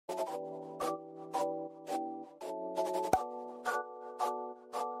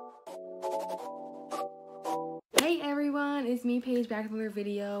guys, me Paige back with another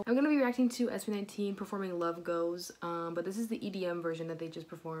video. I'm gonna be reacting to SB19 performing Love Goes, but this is the EDM version that they just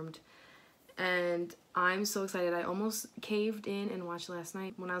performed. And I'm so excited. I almost caved in and watched last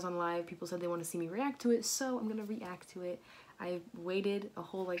night. When I was on live, people said they want to see me react to it, so I'm gonna react to it. I waited a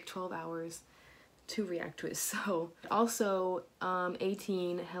whole like 12 hours to react to it. So also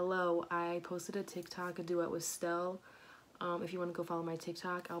 18 hello, I posted a TikTok, a duet with 𝘱𝘢. If you want to go follow my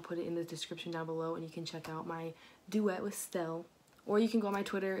TikTok, I'll put it in the description down below and you can check out my duet with 𝘱𝘢, or you can go on my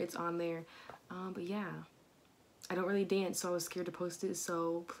Twitter, it's on there. But yeah, I don't really dance, so I was scared to post it,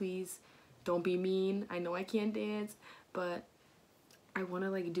 so please don't be mean. I know I can't dance, but I want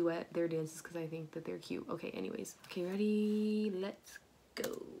to like duet their dances because I think that they're cute. Okay, anyways. Okay, ready? Let's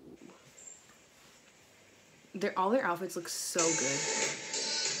go. All their outfits look so good.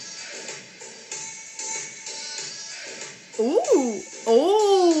 Ooh!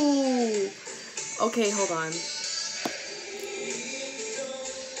 Oh! Okay, hold on.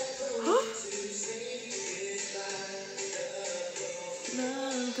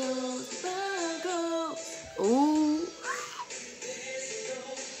 Love goes, love goes. Ooh!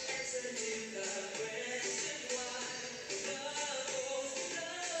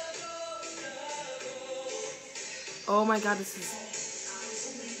 Oh my god, this is...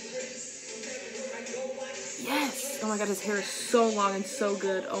 Yes! Oh my god, his hair is so long and so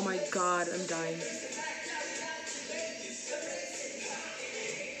good. Oh my god, I'm dying.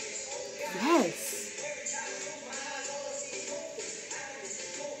 Yes!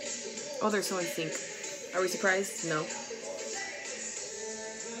 Oh, they're so in sync. Are we surprised? No.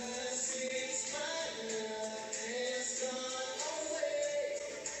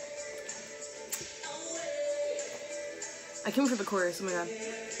 I came for the chorus, oh my god.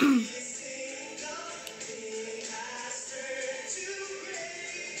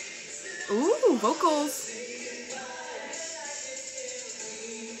 Ooh, vocals.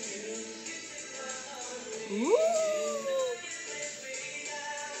 Ooh.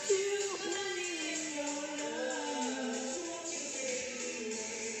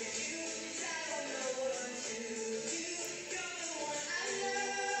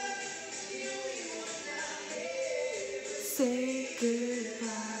 Say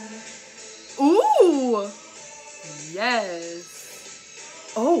goodbye. Ooh!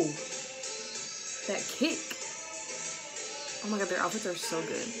 Yes. Oh! That kick. Oh my god, their outfits are so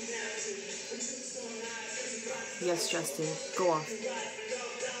good. Yes, Justin. Go off.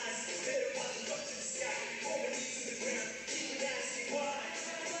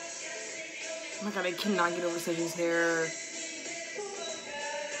 Oh my god, I cannot get over Sejun's hair.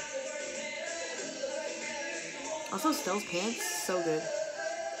 Also, 𝘱𝘢's pants, so good.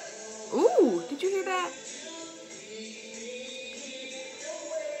 Ooh, did you hear that?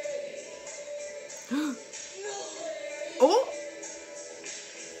 Oh!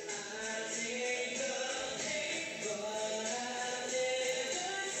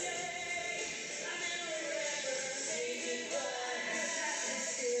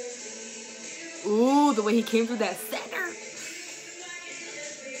 Ooh, the way he came through that center.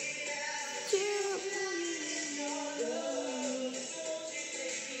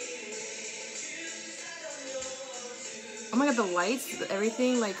 Oh my god, the lights,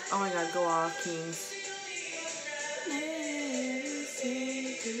 everything, like, oh my god, go off, Kings.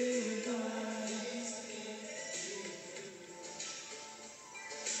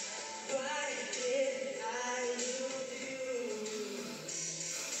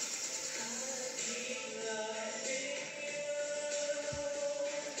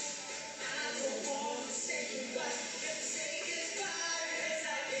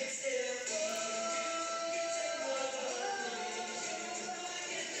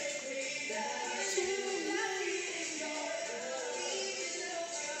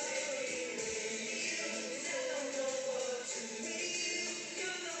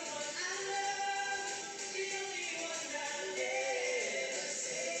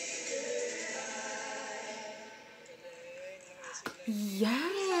 Yes.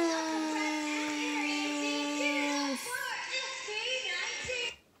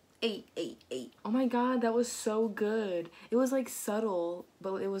 Eight. Oh my god, that was so good. It was like subtle,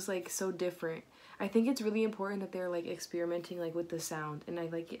 but it was like so different. I think it's really important that they're like experimenting like with the sound, and I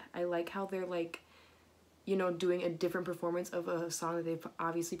like how they're like, you know, doing a different performance of a song that they've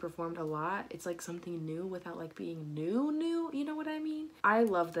obviously performed a lot. It's like something new without like being new, you know what I mean? I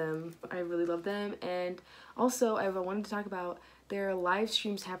love them. I really love them. And also I wanted to talk about their live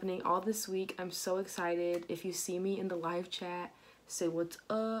streams happening all this week. I'm so excited. If you see me in the live chat, say what's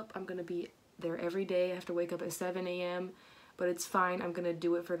up. I'm gonna be there every day. I have to wake up at 7 a.m. but it's fine. I'm gonna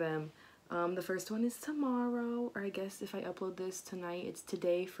do it for them. The first one is tomorrow, or I guess if I upload this tonight, it's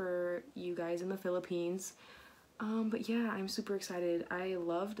today for you guys in the Philippines. But yeah, I'm super excited. I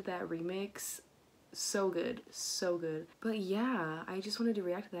loved that remix. So good, so good. But yeah, I just wanted to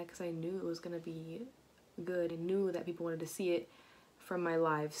react to that because I knew it was gonna be good and knew that people wanted to see it from my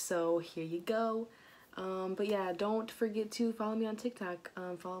live. So here you go. But yeah, don't forget to follow me on TikTok.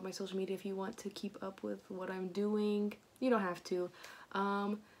 Follow my social media if you want to keep up with what I'm doing. You don't have to.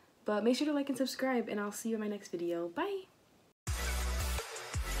 But make sure to like and subscribe, and I'll see you in my next video. Bye!